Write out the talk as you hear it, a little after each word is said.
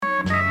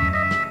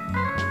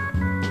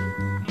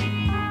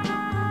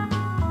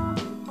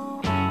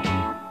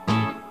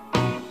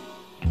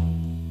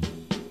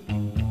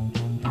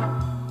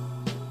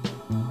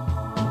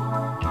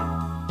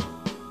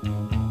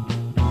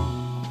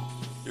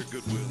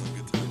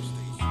Good time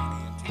station,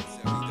 AM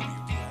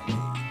 1070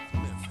 WDIA,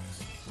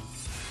 Memphis.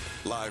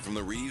 Live from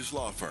the Reeves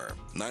Law Firm,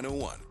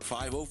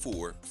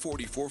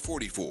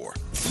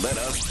 901-504-4444. Let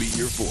us be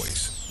your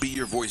voice.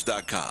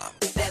 BeYourVoice.com.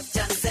 Bev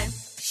Johnson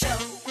Show.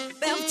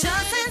 Bev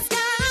Johnson's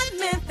got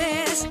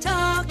Memphis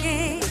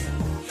talking.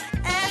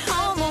 At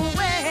home or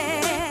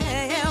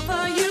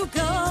wherever you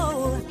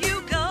go,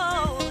 you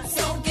go.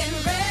 So get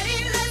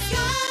ready, let's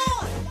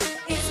go.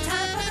 It's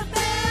time for the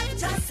Bev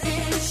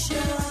Johnson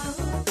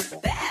Show.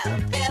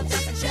 Bev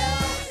Johnson Show.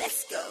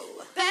 Let's go.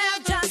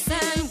 Bev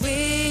Johnson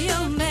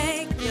will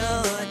make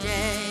your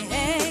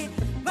day.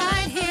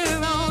 Right here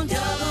on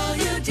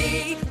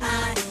WDIA.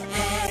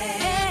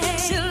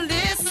 She'll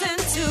listen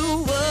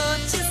to what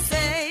you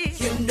say.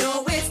 You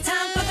know it's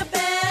time for the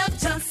Bev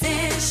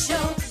Johnson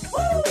Show.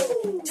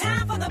 Woo!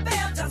 Time for the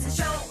Bev Johnson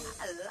Show.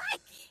 I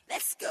like it.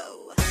 Let's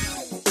go.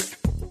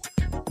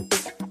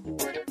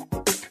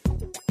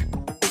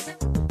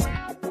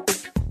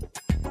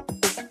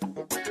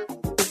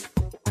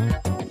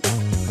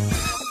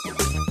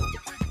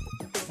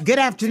 Good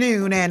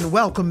afternoon and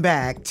welcome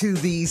back to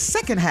the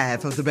second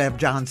half of the Bev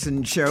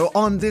Johnson Show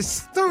on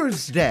this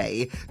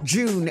Thursday,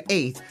 June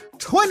 8th,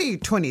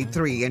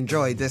 2023.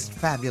 Enjoy this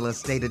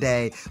fabulous day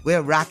today.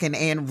 We're rocking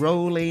and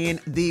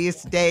rolling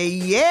this day.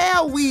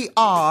 Yeah, we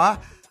are.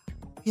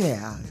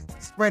 Yeah,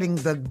 spreading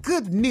the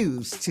good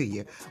news to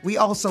you. We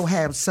also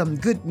have some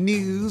good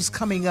news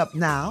coming up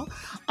now.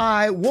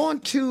 I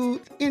want to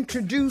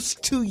introduce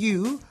to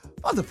you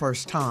for the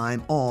first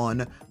time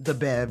on the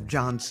Bev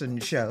Johnson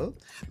Show,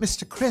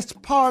 Mr. Chris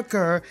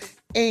Parker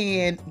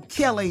and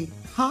Kelly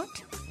Hunt.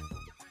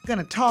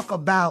 Gonna talk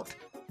about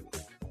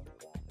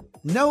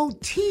No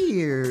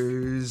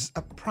Tears,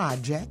 a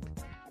project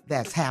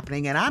that's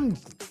happening, and I'm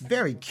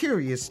very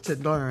curious to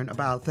learn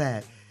about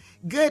that.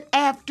 Good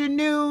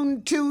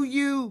afternoon to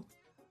you,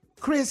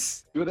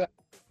 Chris. Good.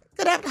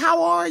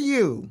 How are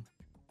you?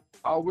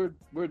 Oh,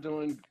 we're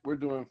doing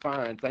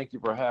fine. Thank you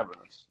for having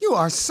us. You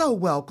are so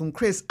welcome,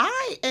 Chris.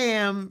 I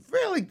am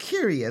really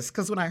curious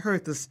because when I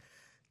heard this,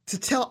 to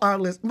tell our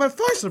listeners. But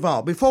first of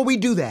all, before we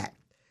do that,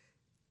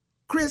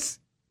 Chris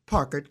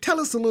Parker,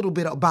 tell us a little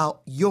bit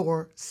about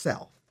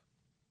yourself.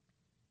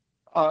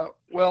 I'm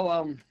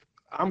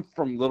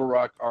from Little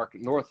Rock,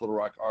 North Little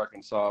Rock,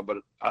 Arkansas, but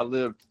I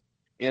lived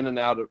in and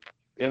out of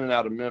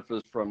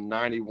Memphis from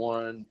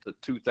 91 to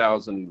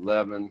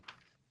 2011.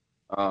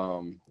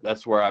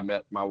 That's where I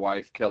met my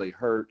wife, Kelly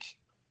Hurt,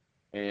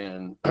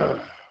 and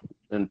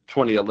in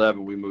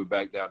 2011 we moved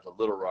back down to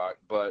Little Rock.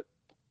 But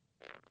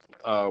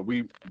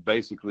we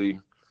basically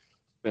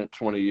spent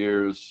 20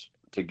 years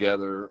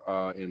together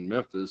in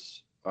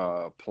Memphis,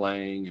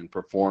 playing and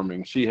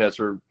performing. She has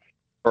her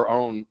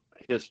own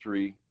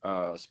history,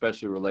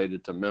 especially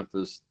related to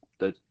Memphis,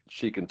 that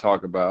she can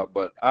talk about.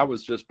 But I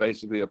was just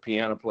basically a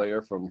piano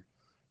player from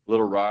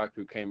Little Rock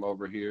who came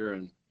over here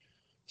and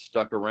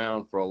stuck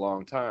around for a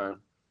long time,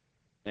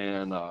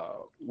 and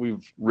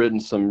we've written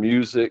some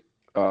music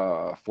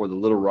for the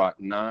Little Rock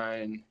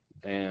Nine,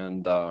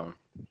 and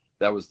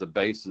that was the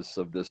basis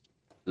of this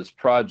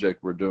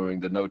project we're doing.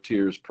 The No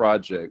Tears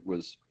project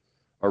was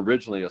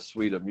originally a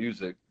suite of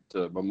music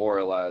to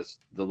memorialize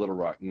the Little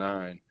Rock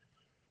Nine,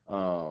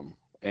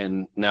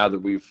 and now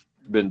that we've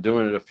been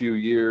doing it a few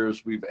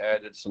years, we've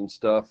added some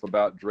stuff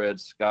about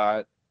Dred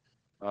Scott.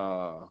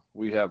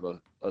 We have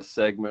a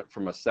segment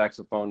from a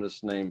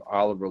saxophonist named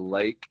Oliver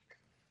Lake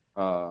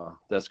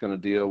that's going to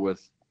deal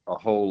with a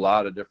whole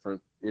lot of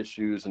different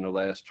issues in the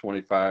last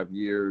 25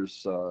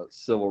 years,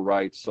 civil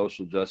rights,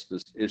 social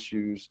justice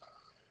issues.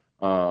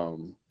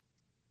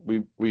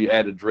 We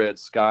added Dred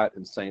Scott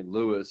in St.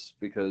 Louis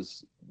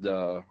because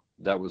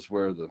that was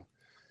where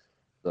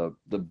the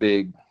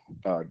big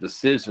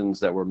decisions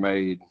that were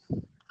made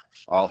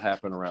all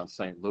happened around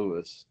St.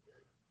 Louis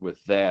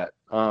with that.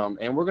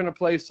 And we're going to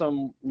play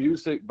some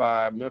music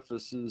by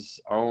Memphis's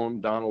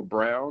own Donald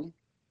Brown.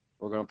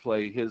 We're going to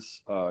play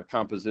his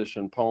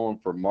composition Poem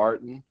for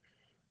Martin.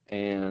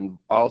 And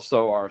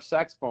also our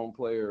saxophone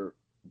player,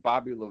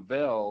 Bobby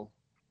Lavelle,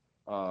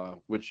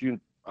 which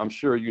I'm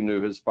sure you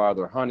knew his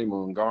father,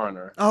 Honeymoon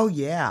Garner. Oh,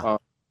 yeah.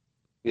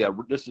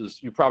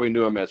 You probably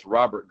knew him as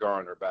Robert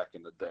Garner back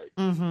in the day.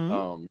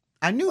 Mm-hmm.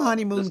 I knew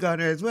Honeymoon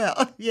Garner as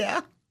well.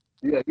 Yeah.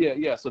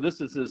 Yeah. So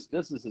this is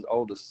his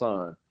oldest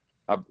son.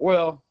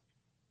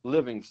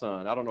 Living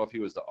son. I don't know if he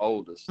was the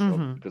oldest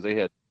because they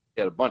had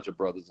a bunch of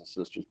brothers and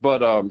sisters.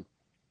 But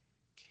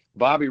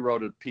Bobby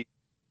wrote a piece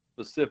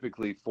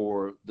specifically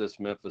for this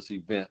Memphis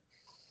event.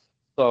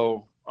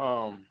 So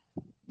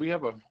we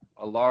have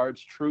a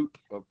large troupe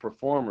of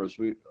performers.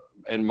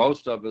 And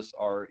most of us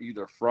are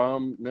either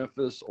from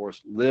Memphis or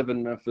live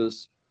in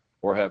Memphis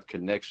or have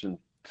connection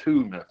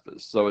to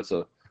Memphis. So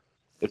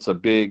it's a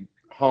big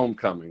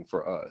homecoming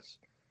for us.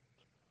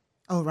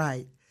 All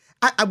right.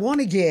 I want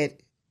to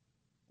get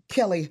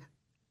Kelly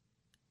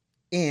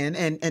in,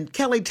 and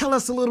Kelly, tell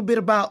us a little bit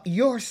about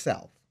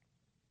yourself.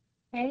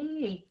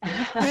 Hey.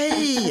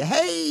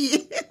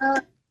 Hey.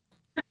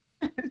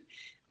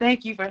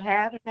 Thank you for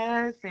having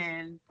us,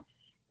 and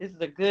this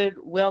is a good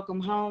welcome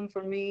home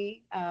for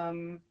me.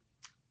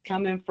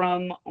 coming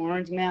from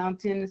Orange Mound,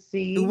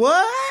 Tennessee.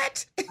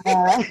 What?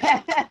 Uh,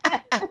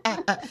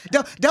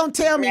 Don't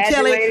tell me,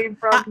 Kelly. graduating I,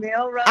 from I was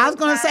Melrose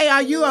going to High say,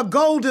 are you a School.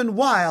 golden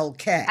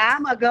wildcat?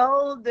 I'm a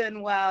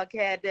golden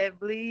wildcat that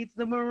bleeds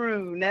the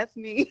maroon. That's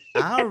me.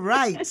 All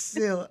right,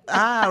 Sil.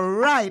 All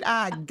right,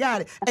 I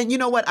got it. And you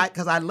know what?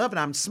 Because I love it.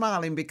 I'm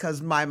smiling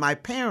because my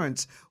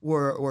parents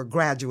were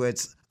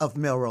graduates of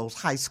Melrose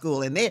High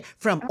School, and they're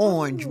from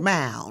Orange Oh,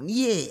 Mound.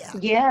 Yeah.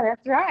 yeah,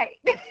 that's right.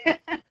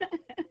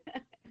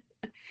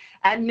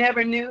 I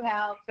never knew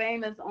how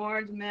famous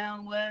Orange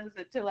Mound was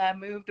until I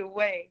moved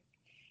away.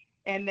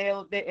 And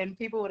and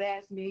people would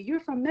ask me, "You're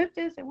from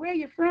Memphis, and where are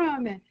you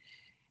from?"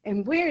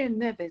 And we're in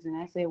Memphis.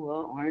 And I say,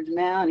 "Well, Orange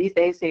Mound."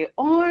 They say,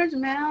 "Orange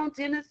Mound,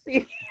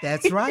 Tennessee."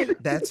 That's right.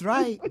 That's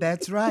right.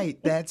 That's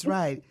right. That's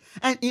right.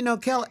 And you know,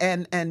 Kel,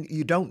 and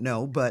you don't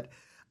know, but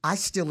I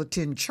still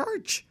attend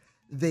church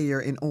there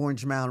in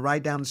Orange Mound,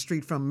 right down the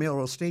street from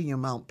Melrose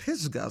Stadium, Mount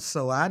Pisgah.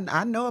 So I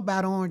know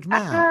about Orange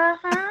Mound.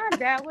 Uh-huh.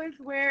 That was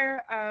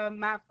where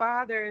my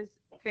father's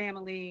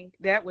family,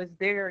 that was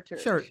their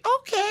church. Church.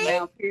 Okay.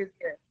 Mount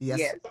Pisgah. Yes.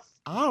 Yes.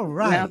 All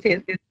Mount right.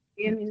 Pisgah.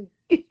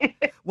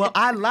 Well,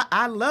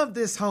 I love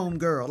this home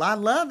girl. I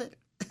love it.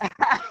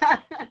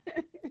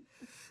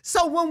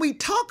 So when we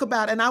talk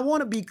about, and I want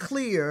to be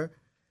clear,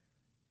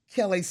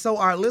 Kelly, so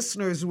our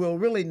listeners will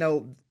really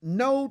know,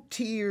 No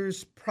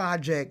Tears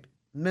Project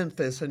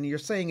Memphis, and you're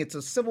saying it's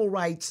a civil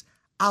rights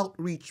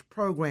outreach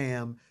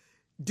program.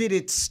 Did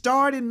it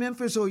start in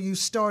Memphis or you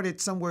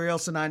started somewhere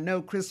else? And I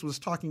know Chris was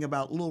talking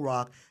about Little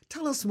Rock.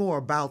 Tell us more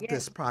about Yes.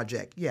 this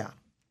project. Yeah.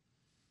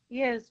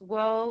 Yes.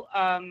 Well,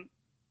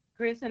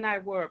 Chris and I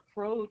were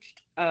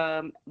approached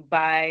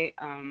by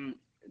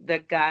the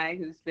guy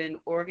who's been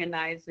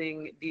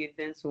organizing the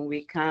events when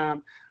we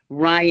come,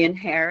 Ryan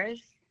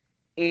Harris.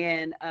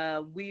 And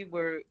we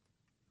were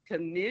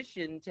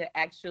commissioned to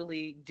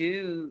actually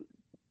do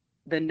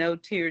the No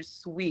Tears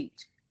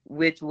Suite,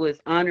 which was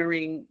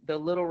honoring the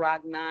Little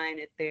Rock Nine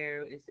at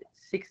their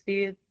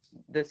 60th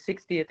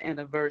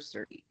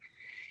anniversary.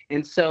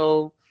 And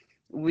so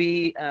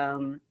we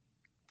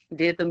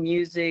did the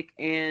music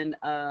and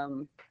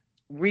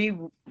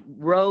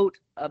rewrote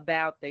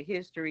about the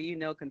history,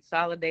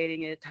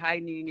 consolidating it,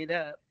 tightening it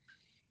up.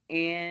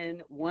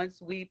 And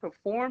once we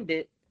performed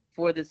it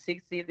for the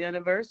 60th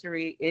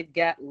anniversary, it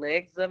got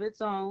legs of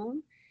its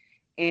own,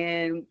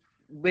 and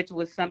which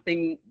was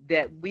something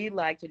that we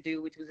like to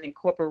do, which was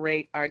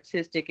incorporate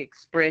artistic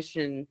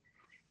expression,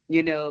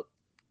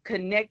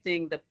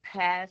 connecting the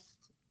past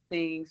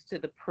things to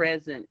the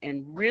present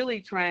and really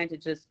trying to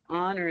just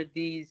honor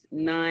these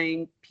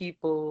 9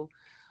 people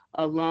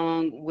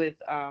along with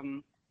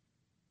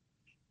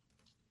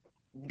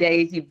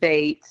Daisy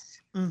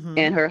Bates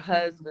and her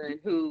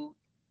husband, who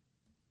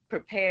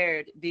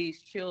prepared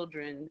these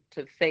children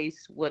to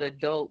face what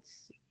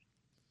adults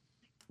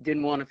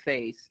didn't want to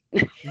face.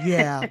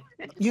 Yeah.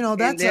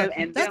 That's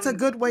a them,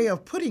 good way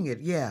of putting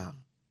it. Yeah.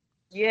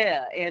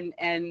 yeah, and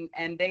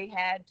they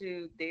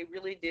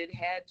really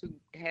had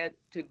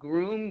to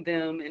groom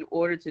them in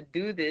order to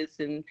do this.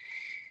 And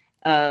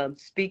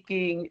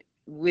speaking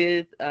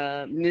with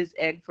Ms.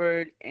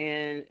 Eggford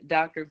and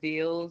Dr.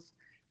 Beals,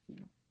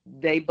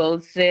 they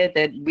both said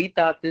that we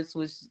thought this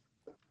was,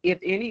 if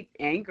any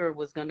anger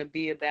was going to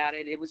be about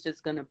it, it was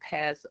just going to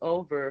pass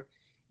over.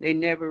 They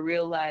never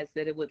realized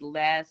that it would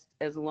last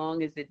as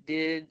long as it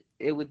did.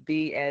 It would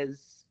be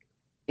as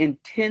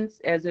intense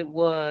as it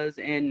was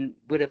and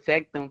would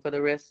affect them for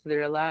the rest of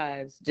their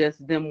lives.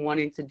 Just them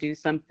wanting to do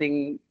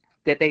something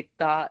that they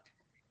thought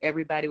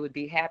everybody would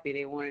be happy.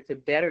 They wanted to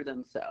better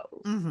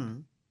themselves,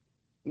 and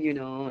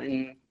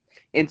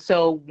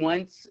so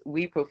once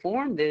we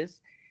performed this,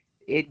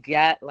 it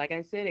got, like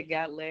I said, it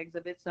got legs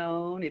of its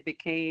own. It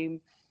became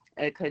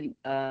an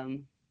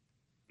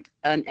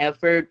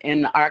effort,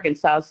 and the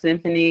Arkansas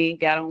Symphony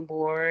got on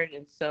board.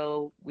 And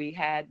so we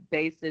had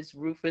bassist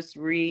Rufus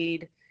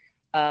Reed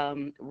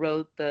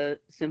wrote the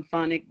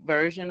symphonic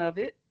version of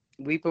it.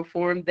 We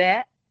performed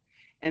that.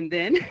 And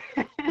then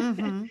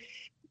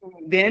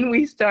then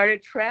we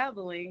started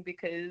traveling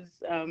because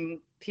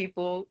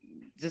people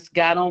just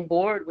got on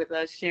board with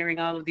us sharing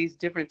all of these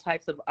different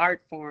types of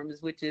art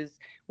forms, which is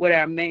what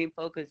our main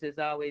focus has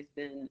always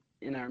been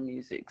in our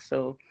music.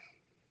 So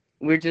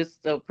we're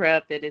just so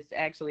proud that it's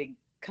actually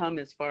come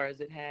as far as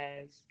it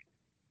has.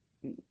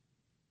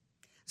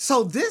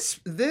 So this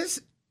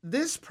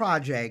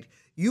project,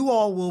 you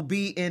all will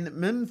be in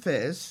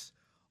Memphis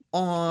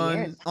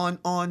on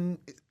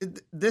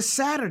this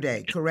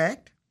Saturday,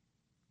 correct?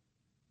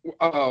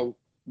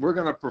 We're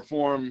going to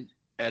perform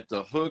at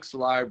the Hooks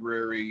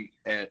Library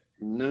at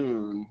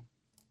noon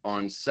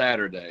on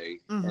Saturday,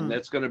 and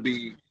that's going to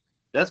be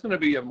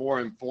a more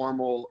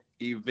informal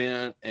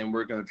event, and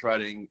we're going to try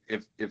to,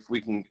 if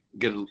we can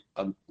get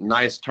a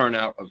nice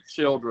turnout of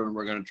children,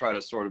 we're going to try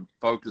to sort of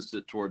focus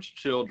it towards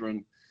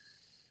children.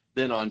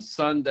 Then on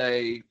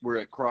Sunday, we're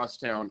at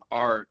Crosstown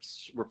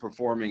Arts. We're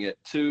performing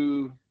at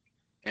 2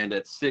 and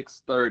at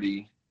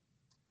 6:30.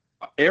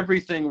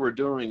 everything we're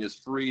doing is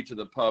free to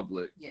the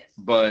public, Yes.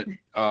 but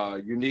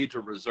you need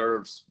to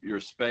reserve your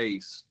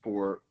space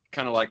for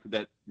kind of like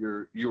that.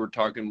 You were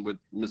talking with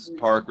Mrs.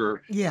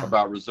 Parker Yeah.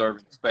 about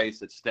reserving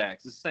space at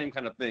Stacks. It's the same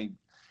kind of thing.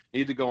 You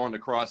need to go on the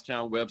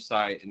Crosstown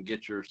website and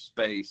get your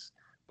space,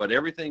 but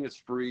everything is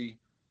free.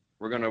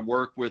 We're going to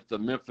work with the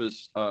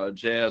Memphis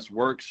Jazz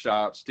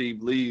Workshop,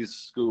 Steve Lee's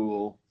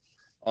school,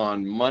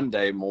 on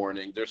Monday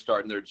morning. They're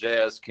starting their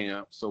jazz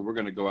camp, so we're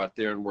going to go out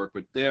there and work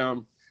with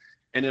them.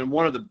 And then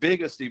one of the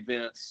biggest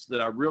events that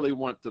I really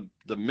want the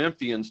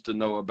Memphians to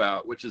know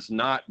about, which is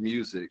not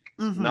music,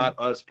 not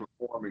us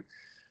performing.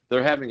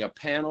 They're having a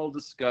panel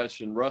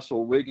discussion.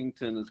 Russell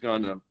Wigington is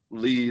going to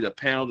lead a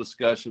panel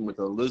discussion with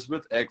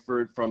Elizabeth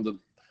Eckford from the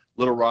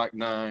Little Rock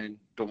 9,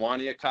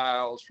 Dewania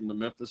Kyles from the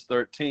Memphis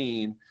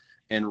 13,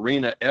 and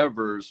Rena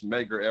Evers,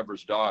 Medgar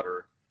Evers'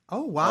 daughter.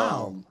 Oh,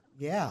 wow.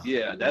 Yeah.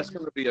 Yeah, that's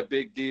going to be a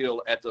big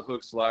deal at the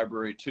Hooks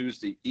Library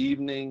Tuesday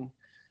evening.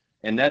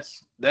 And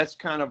that's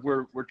kind of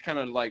where we're kind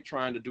of like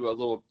trying to do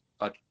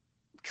a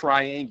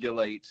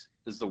triangulate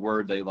is the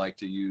word they like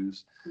to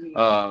use.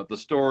 The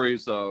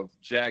stories of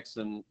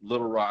Jackson,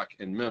 Little Rock,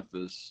 and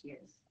Memphis.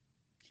 Yes.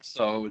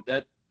 So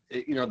that,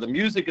 the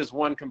music is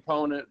one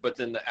component, but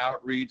then the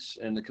outreach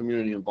and the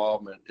community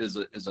involvement is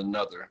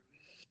another.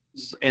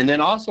 And then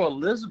also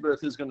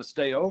Elizabeth is going to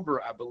stay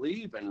over, I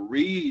believe, and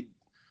read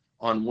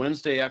on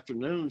Wednesday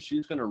afternoon.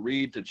 She's going to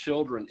read to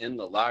children in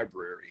the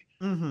library.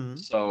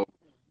 So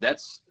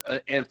that's,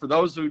 and for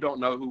those who don't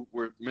know who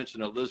we're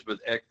mentioning, Elizabeth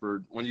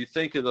Eckford, when you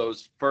think of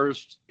those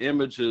first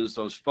images,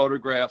 those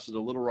photographs of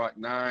the Little Rock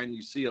 9,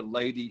 you see a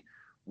lady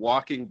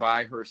walking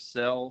by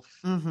herself.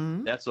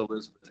 That's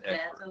Elizabeth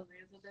Eckford.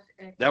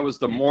 That was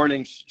the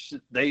morning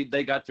they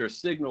got their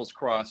signals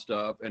crossed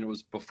up, and it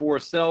was before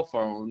cell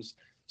phones.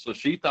 So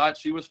she thought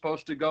she was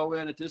supposed to go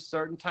in at this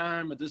certain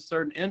time, at this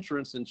certain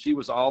entrance, and she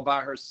was all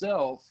by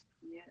herself.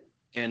 Yes.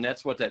 And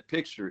that's what that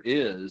picture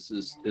is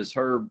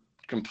her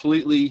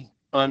completely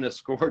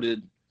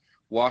unescorted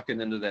walking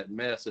into that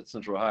mess at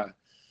Central High.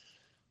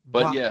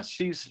 But Wow. yeah,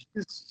 she's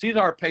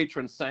our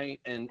patron saint,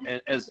 and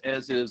as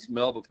is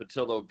Melba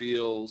Patillo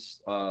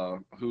Beals,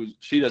 who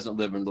she doesn't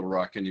live in Little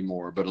Rock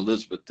anymore, but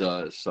Elizabeth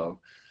does. So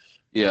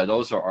yeah,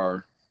 those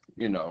are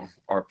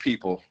our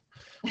people.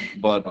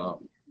 But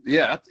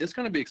yeah, it's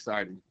going to be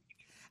exciting.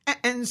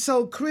 And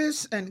so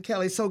Chris and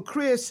Kelly,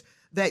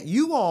 that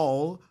you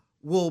all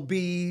will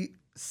be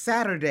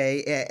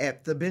Saturday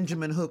at the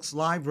Benjamin Hooks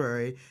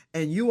Library,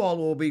 and you all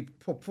will be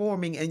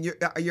performing, and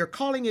you're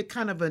calling it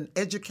kind of an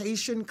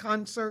education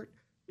concert?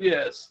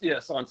 Yes.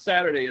 On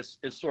Saturday, it's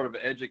sort of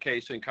an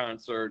education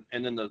concert,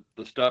 and then the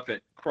stuff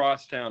at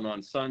Crosstown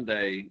on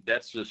Sunday,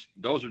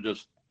 those are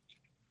just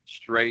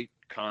straight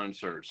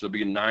concerts. It'll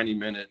be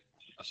a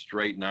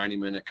straight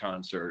 90-minute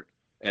concert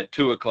at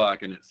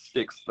 2:00 and at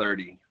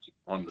 6:30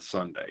 on the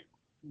Sunday.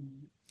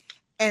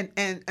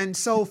 And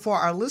so for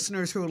our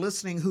listeners who are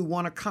listening who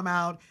want to come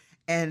out,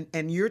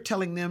 and you're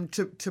telling them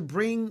to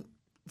bring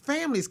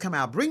families, come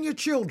out, bring your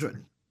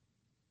children.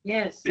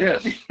 Yes.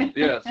 Yes.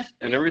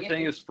 And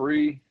everything is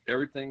free.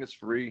 Everything is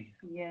free.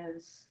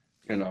 Yes.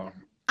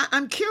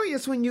 I'm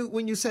curious, when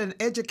you said an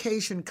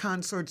education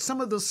concert,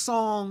 some of the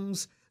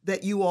songs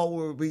that you all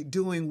will be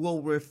doing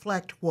will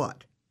reflect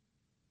what?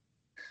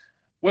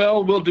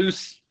 Well, we'll do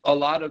a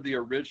lot of the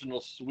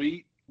original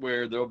suite,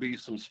 where there'll be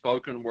some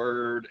spoken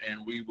word,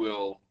 and we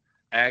will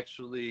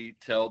actually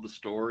tell the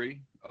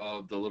story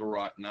of the Little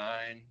Rock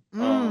 9.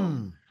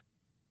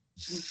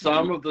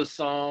 Some of the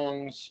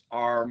songs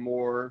are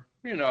more,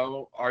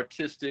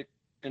 artistic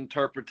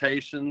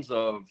interpretations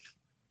of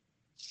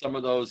some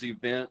of those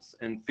events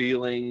and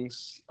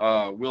feelings.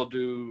 We'll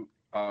do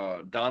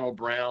Donald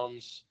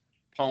Brown's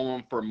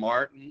poem for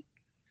Martin.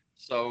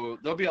 So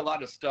there'll be a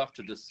lot of stuff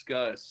to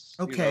discuss.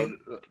 Okay.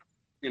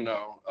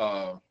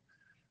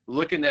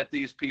 Looking at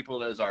these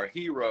people as our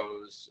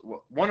heroes.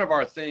 One of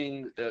our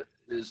things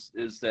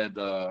is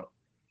that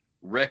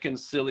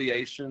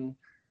reconciliation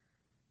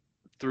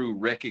through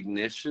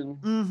recognition.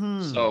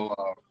 So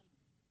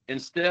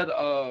instead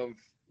of,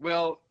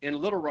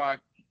 in Little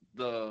Rock,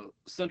 the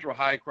Central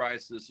High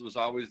crisis was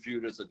always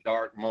viewed as a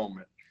dark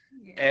moment.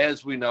 Yeah.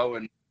 As we know,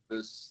 in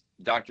this,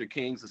 Dr.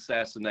 King's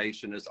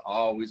assassination has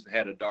always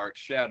had a dark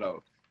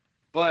shadow.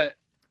 But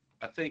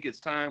I think it's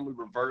time we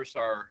reverse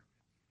our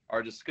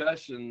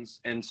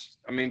discussions, and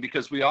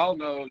because we all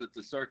know that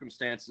the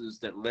circumstances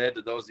that led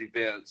to those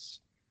events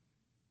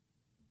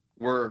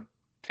were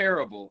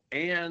terrible,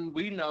 and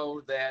we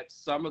know that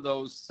some of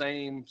those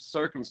same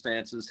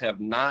circumstances have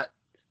not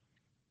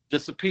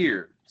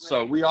disappeared. Right.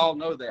 So we all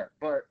know that,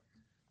 but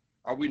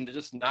are we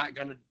just not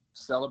going to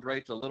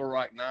celebrate the Little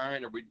Rock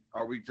 9?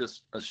 Are we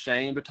just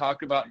ashamed to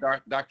talk about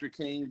Dr.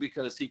 King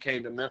because he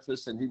came to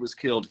Memphis and he was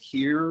killed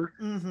here?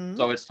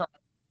 So it's time.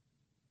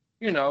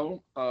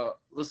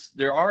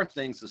 There are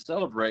things to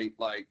celebrate.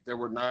 Like there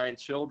were 9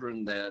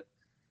 children that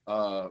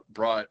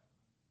brought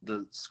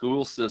the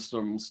school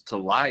systems to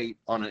light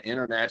on an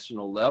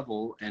international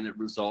level, and it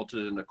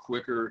resulted in a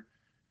quicker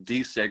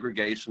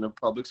desegregation of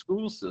public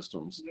school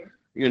systems.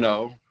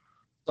 Yeah.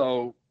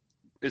 So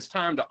it's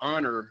time to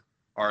honor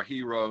our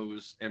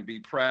heroes and be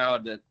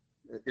proud that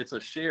it's a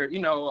shared,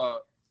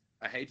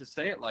 I hate to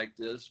say it like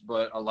this,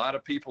 but a lot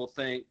of people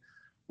think,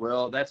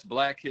 well, that's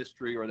Black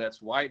history or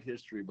that's white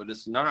history, but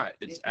it's not.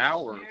 It's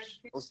ours.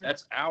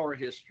 That's our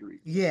history.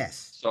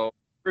 Yes. So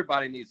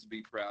everybody needs to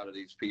be proud of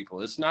these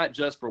people. It's not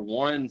just for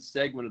one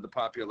segment of the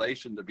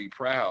population to be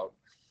proud.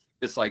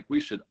 It's like we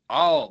should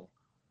all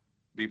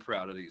be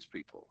proud of these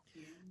people,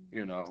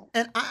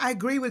 And I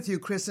agree with you,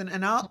 Kristen.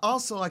 And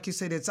also, like you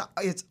said, it's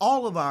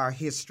all of our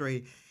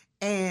history,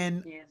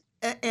 and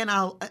Yes. and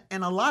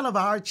a lot of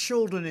our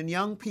children and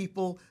young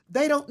people,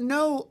 they don't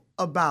know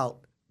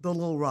about the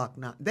Little Rock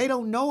now. They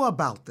don't know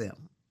about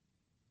them.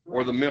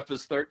 Or the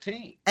Memphis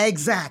 13.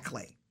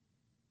 Exactly.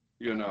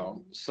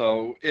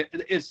 So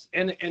it's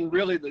and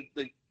really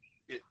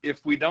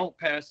if we don't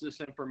pass this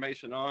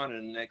information on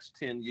in the next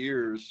 10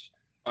 years,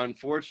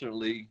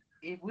 unfortunately,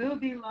 It will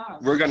be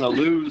lost. we're going to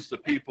lose the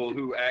people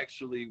who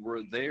actually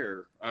were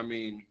there. I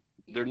mean,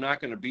 they're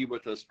not going to be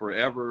with us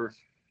forever.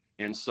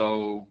 And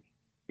so,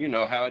 you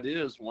know how it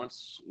is.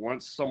 Once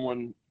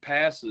someone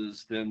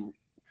passes, then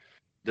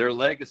their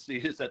legacy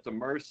is at the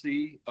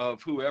mercy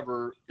of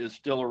whoever is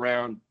still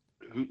around,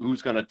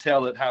 who's going to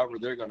tell it, however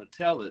they're going to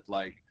tell it.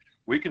 Like,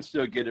 we can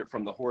still get it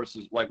from the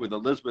horses. Like with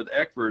Elizabeth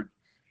Eckford,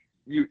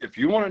 if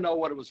you want to know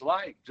what it was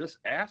like, just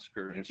ask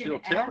her and she'll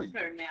tell you.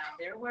 Now,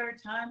 there were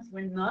times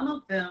when none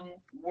of them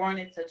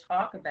wanted to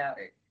talk about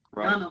it.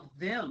 Right. None of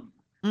them.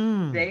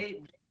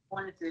 They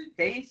wanted to.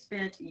 They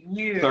spent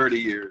years, 30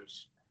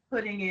 years,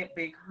 putting it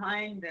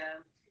behind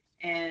them.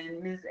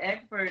 And Ms.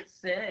 Eckford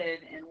said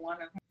in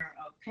one of her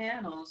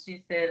panels,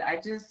 she said,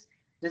 "I just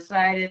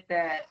decided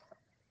that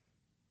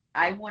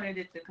I wanted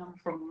it to come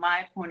from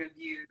my point of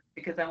view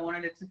because I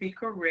wanted it to be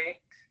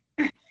correct."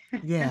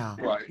 Yeah.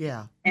 Right.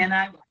 Yeah. And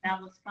I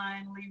was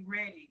finally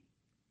ready.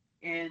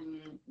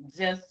 And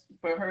just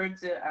for her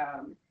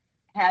to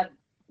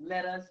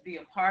let us be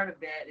a part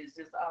of that is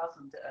just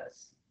awesome to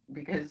us,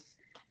 because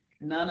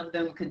none of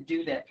them could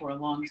do that for a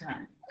long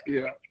time.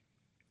 Yeah.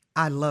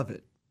 I love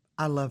it.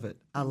 I love it.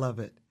 I love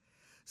it.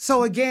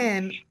 So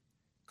again,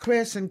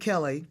 Chris and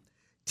Kelly,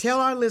 tell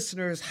our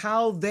listeners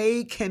how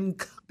they can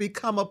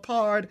become a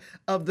part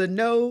of the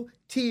No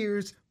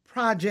Tears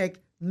Project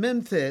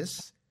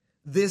Memphis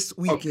this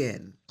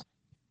weekend.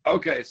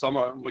 Okay, so I'm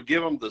gonna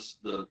give them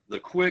the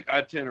quick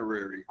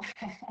itinerary.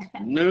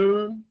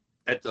 Noon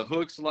at the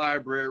Hooks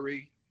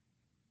Library.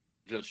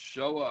 Just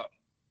show up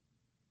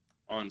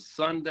on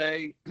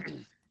Sunday,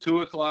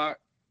 2:00,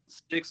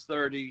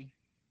 6:30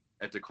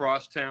 at the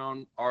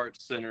Crosstown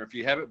Arts Center. If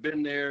you haven't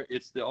been there,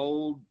 it's the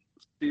old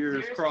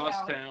Sears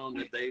Crosstown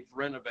that they've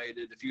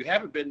renovated. If you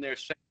haven't been there,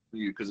 shame on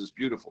you, because it's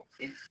beautiful.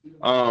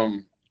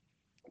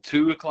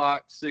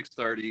 2:00,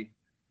 6:30.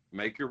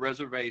 Make your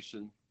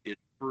reservation.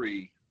 It's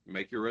free.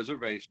 Make your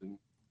reservation.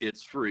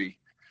 It's free.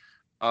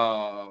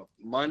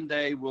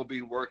 Monday, we'll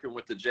be working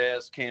with the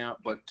jazz camp,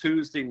 but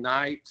Tuesday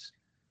night,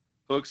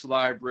 Hooks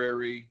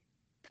Library,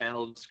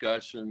 panel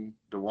discussion,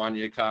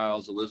 DeWanya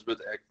Kyles,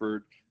 Elizabeth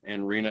Eckford,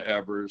 and Rena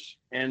Evers.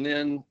 And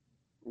then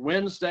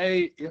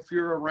Wednesday, if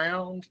you're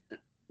around,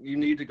 you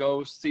need to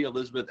go see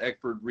Elizabeth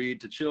Eckford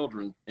read to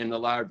children in the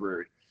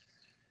library.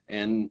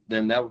 And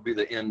then that would be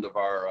the end of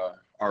our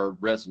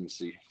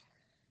residency.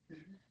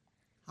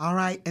 All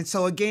right. And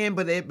so again,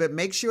 but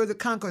make sure the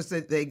concourse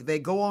that they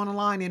go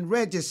online and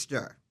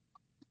register.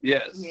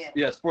 Yes.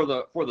 For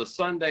the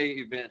Sunday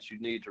events, you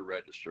need to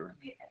register.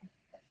 Yeah.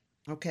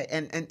 Okay.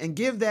 And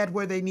give that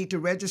where they need to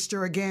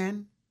register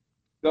again.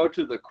 Go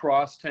to the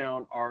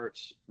Crosstown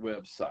Arts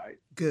website.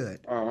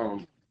 Good.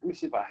 Let me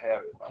see if I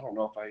have it. I don't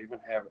know if I even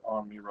have it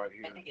on me right I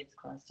here. think it's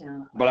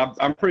Crosstown. But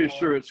I'm pretty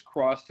sure it's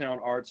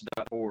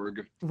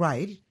crosstownarts.org.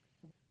 Right.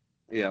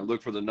 Yeah,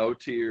 look for the No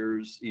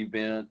Tears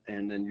event,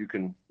 and then you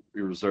can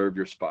reserve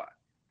your spot.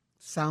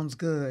 Sounds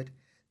good.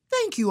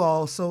 Thank you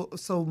all so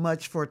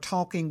much for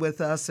talking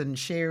with us and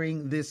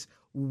sharing this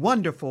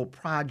wonderful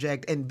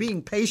project and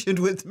being patient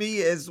with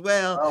me as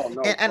well. Oh,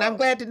 no and I'm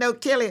glad to know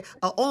Kelly,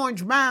 an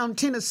Orange Mound,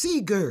 Tennessee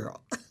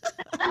girl.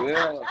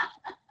 Yeah.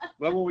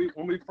 Well,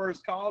 when we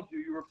first called you,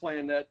 you were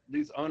playing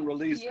these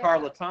unreleased Yeah.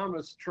 Carla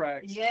Thomas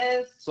tracks.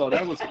 Yes. So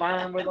that was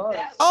fine with us.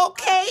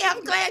 Okay,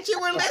 I'm glad you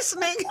were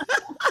listening.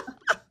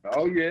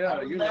 Oh yeah,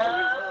 I we love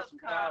love some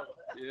Carla. Carla.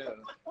 Yeah.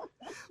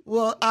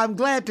 Well, I'm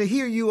glad to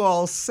hear you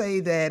all say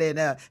that.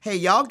 And hey,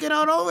 y'all get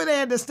on over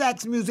there to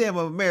Stax Museum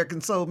of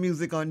American Soul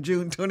Music on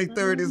June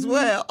 23rd as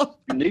well.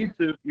 You need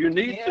to.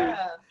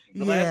 Yeah.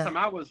 The last time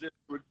I was there,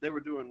 they were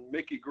doing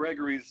Mickey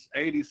Gregory's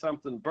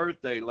 80-something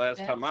birthday last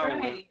That's time I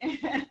went. right.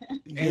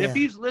 And if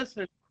he's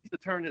listening, he needs to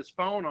turn his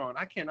phone on.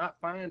 I cannot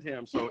find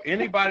him. So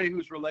anybody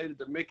who's related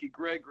to Mickey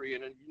Gregory,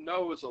 and you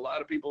know it's a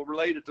lot of people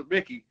related to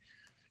Mickey,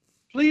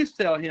 please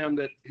tell him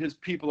that his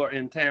people are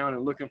in town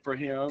and looking for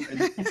him and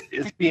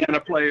his piano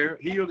player.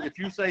 If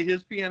you say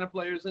his piano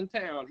player's in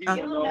town, he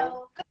will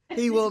know.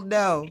 He will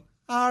know.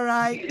 All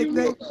right.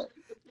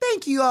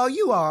 Thank you all.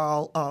 You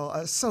are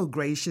all so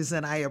gracious,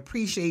 and I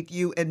appreciate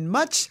you, and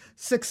much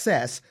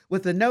success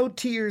with the No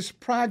Tears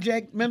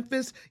Project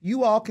Memphis.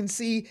 You all can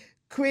see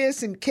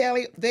Chris and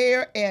Kelly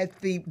there at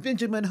the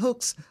Benjamin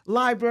Hooks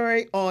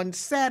Library on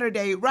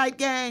Saturday, right,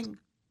 gang?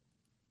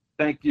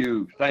 Thank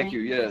you. Thank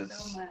you. So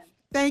Yes. much.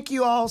 Thank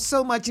you all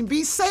so much, and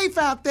be safe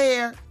out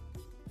there.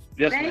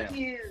 Yes, Thank ma'am.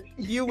 you.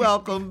 You're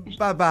welcome.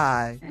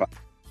 Bye-bye.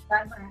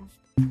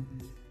 Bye-bye.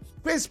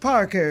 Chris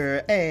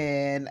Parker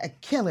and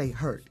Kelly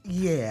Hurt.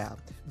 Yeah.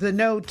 The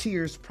No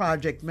Tears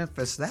Project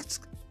Memphis. That's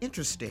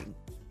interesting.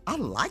 I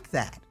like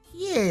that.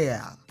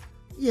 Yeah.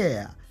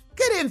 Yeah.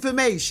 Good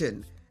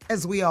information,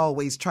 as we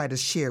always try to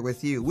share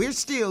with you. We're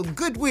still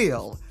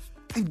Goodwill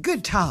and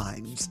Good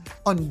Times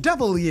on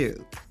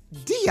WDIA.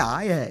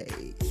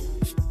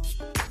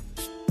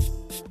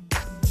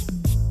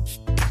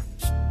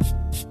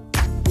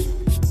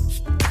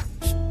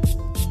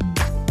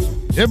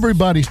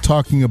 Everybody's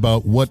talking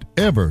about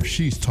whatever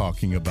she's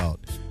talking about.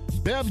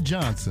 Bev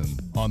Johnson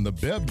on The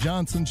Bev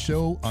Johnson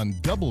Show on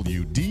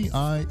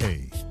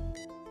WDIA.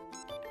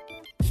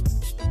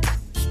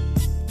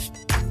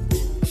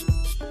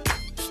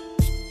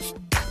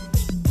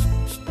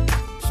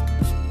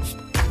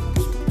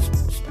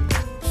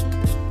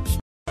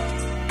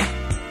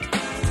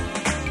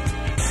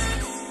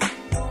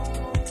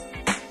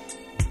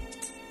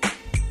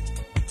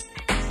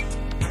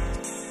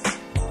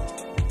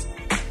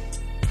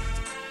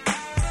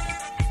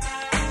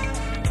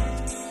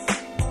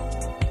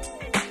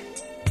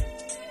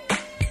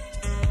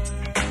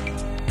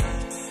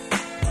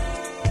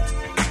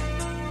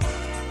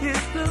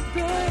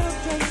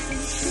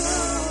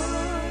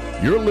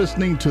 You're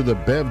listening to The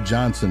Bev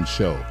Johnson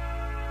Show.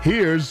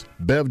 Here's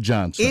Bev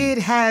Johnson. It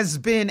has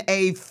been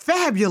a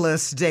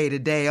fabulous day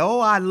today.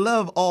 Oh, I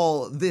love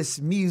all this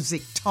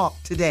music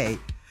talk today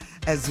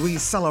as we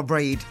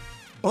celebrate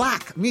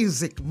Black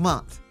Music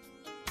Month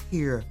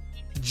here,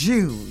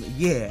 June.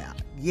 Yeah.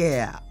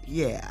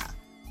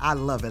 I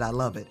love it. I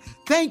love it.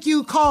 Thank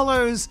you,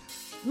 callers.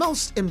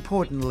 Most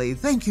importantly,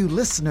 thank you,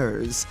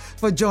 listeners,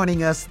 for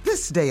joining us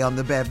this day on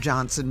The Bev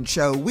Johnson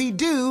Show.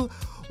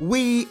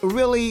 We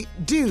really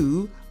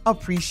do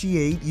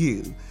appreciate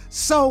you.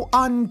 So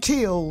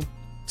until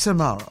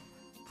tomorrow,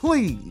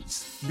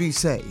 please be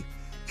safe.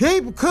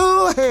 Keep a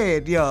cool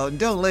head, y'all, and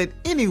don't let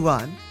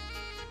anyone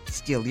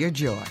steal your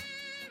joy.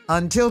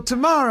 Until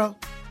tomorrow,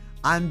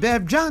 I'm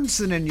Bev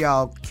Johnson, and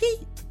y'all keep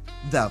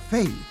the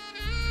faith.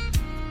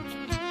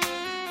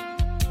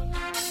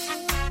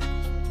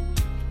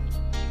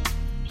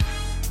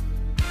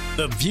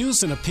 The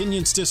views and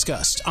opinions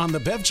discussed on The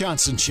Bev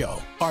Johnson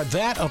Show are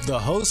that of the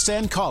hosts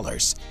and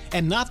callers,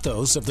 and not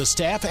those of the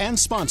staff and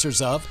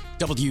sponsors of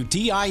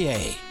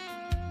WDIA.